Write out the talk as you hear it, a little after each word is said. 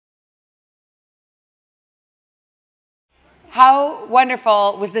How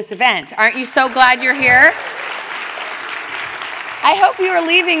wonderful was this event? Aren't you so glad you're here? I hope you are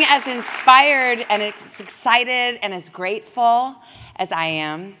leaving as inspired and as excited and as grateful as I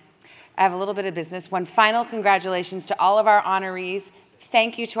am. I have a little bit of business. One final congratulations to all of our honorees.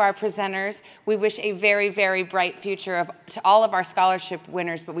 Thank you to our presenters. We wish a very, very bright future to all of our scholarship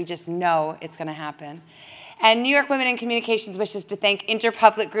winners, but we just know it's going to happen. And New York Women in Communications wishes to thank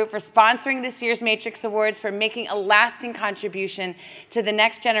Interpublic Group for sponsoring this year's Matrix Awards, for making a lasting contribution to the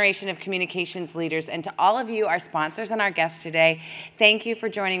next generation of communications leaders. And to all of you, our sponsors and our guests today, thank you for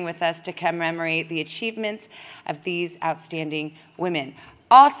joining with us to commemorate the achievements of these outstanding women.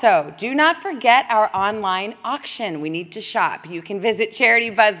 Also, do not forget our online auction. We need to shop. You can visit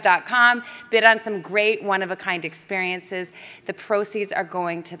CharityBuzz.com, bid on some great one-of-a-kind experiences. The proceeds are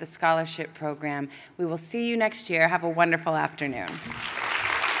going to the scholarship program. We will see you next year. Have a wonderful afternoon.